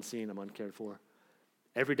 I'm unseen, I'm uncared for.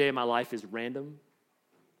 Every day of my life is random,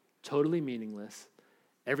 totally meaningless.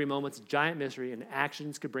 Every moment's a giant mystery, and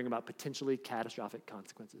actions could bring about potentially catastrophic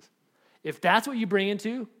consequences. If that's what you bring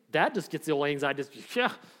into, that just gets the old anxiety,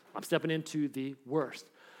 I'm stepping into the worst.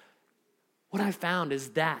 What I found is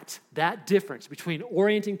that difference between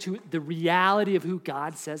orienting to the reality of who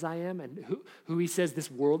God says I am and who he says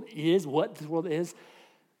this world is, what this world is,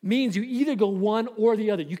 means you either go one or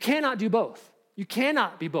the other. You cannot do both. You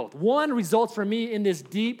cannot be both. One results for me in this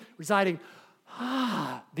deep residing,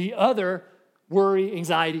 the other, worry,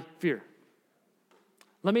 anxiety, fear.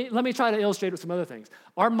 Let me try to illustrate with some other things.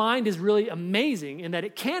 Our mind is really amazing in that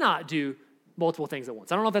it cannot do multiple things at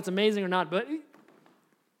once. I don't know if that's amazing or not, but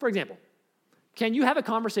for example, can you have a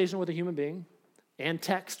conversation with a human being and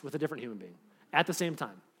text with a different human being at the same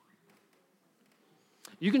time?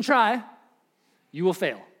 You can try. You will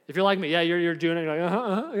fail. If you're like me, you're doing it, you're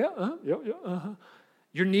like,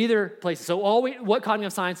 You're neither places. So what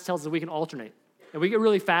cognitive science tells us is we can alternate. And we get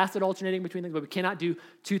really fast at alternating between things, but we cannot do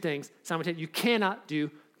two things simultaneously. You cannot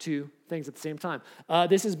do two things at the same time.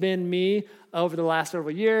 This has been me over the last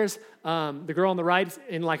several years. The girl on the right is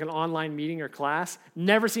in like an online meeting or class.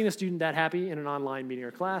 Never seen a student that happy in an online meeting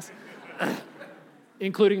or class,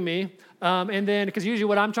 including me. And then, because usually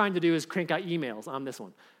what I'm trying to do is crank out emails on this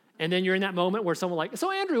one. And then you're in that moment where someone like,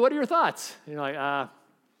 so Andrew, what are your thoughts? And you're like,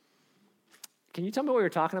 can you tell me what you're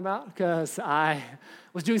talking about? Because I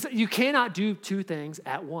was doing something. You cannot do two things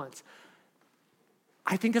at once.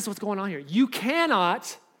 I think that's what's going on here. You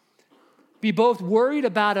cannot be both worried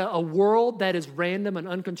about a world that is random and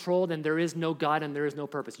uncontrolled and there is no God and there is no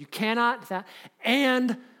purpose. You cannot that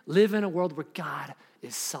and live in a world where God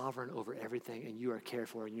is sovereign over everything and you are cared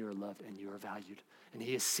for and you are loved and you are valued. And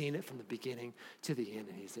he has seen it from the beginning to the end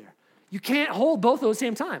and he's there. You can't hold both at the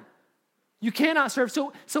same time. You cannot serve.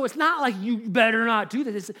 So it's not like you better not do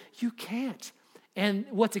this. You can't. And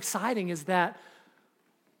what's exciting is that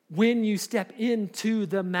when you step into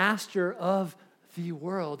the master of the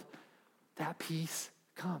world, that peace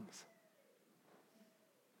comes.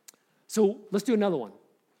 So let's do another one.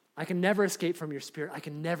 I can never escape from your spirit. I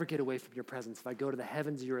can never get away from your presence. If I go to the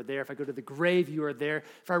heavens, you are there. If I go to the grave, you are there.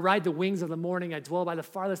 If I ride the wings of the morning, I dwell by the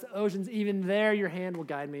farthest oceans. Even there, your hand will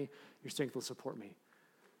guide me. Your strength will support me.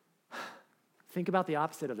 Think about the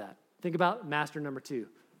opposite of that. Think about master number 2.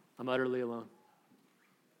 I'm utterly alone.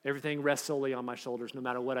 Everything rests solely on my shoulders. No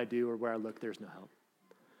matter what I do or where I look, there's no help.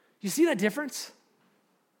 You see that difference?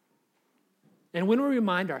 And when we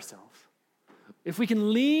remind ourselves, if we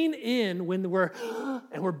can lean in when we're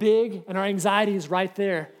big and our anxiety is right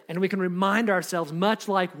there, and we can remind ourselves, much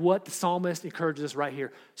like what the psalmist encourages us right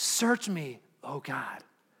here, search me, O God,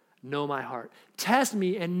 know my heart. Test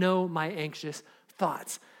me and know my anxious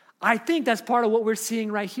thoughts. I think that's part of what we're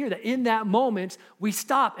seeing right here, that in that moment, we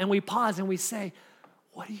stop and we pause and we say,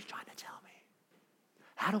 what are you trying to tell me?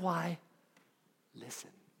 How do I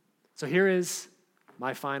listen? So here is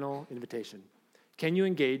my final invitation. Can you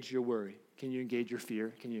engage your worry? Can you engage your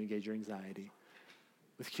fear? Can you engage your anxiety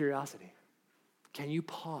with curiosity? Can you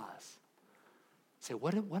pause? Say,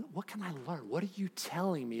 what can I learn? What are you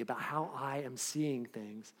telling me about how I am seeing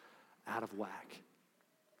things out of whack?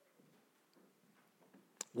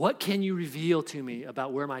 What can you reveal to me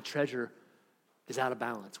about where my treasure is out of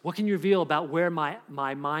balance? What can you reveal about where my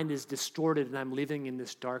mind is distorted and I'm living in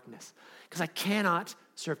this darkness? Because I cannot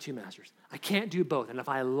serve two masters. I can't do both. And if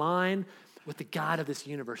I align with the God of this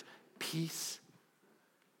universe, peace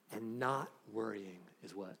and not worrying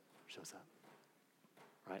is what shows up.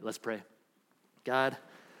 All right, let's pray. God,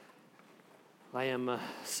 I am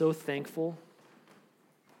so thankful.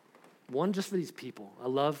 One, just for these people. I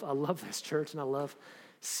love this church and I love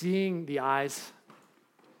seeing the eyes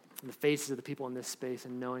and the faces of the people in this space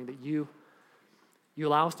and knowing that you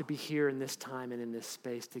allow us to be here in this time and in this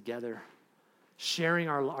space together, sharing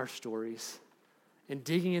our stories and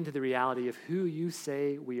digging into the reality of who you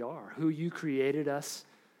say we are, who you created us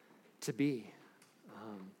to be.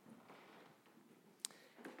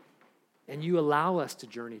 And you allow us to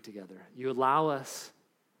journey together. You allow us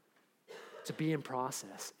to be in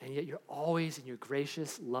process, and yet you're always in your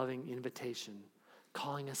gracious, loving invitation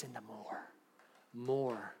calling us into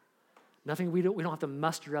more. Nothing, we don't have to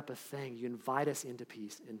muster up a thing. You invite us into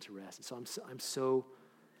peace, into rest. And so I'm so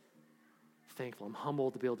thankful. I'm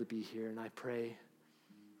humbled to be able to be here, and I pray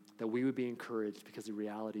that we would be encouraged because of the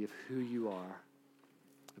reality of who you are,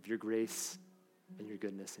 of your grace and your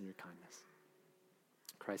goodness and your kindness.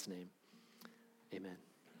 In Christ's name, amen.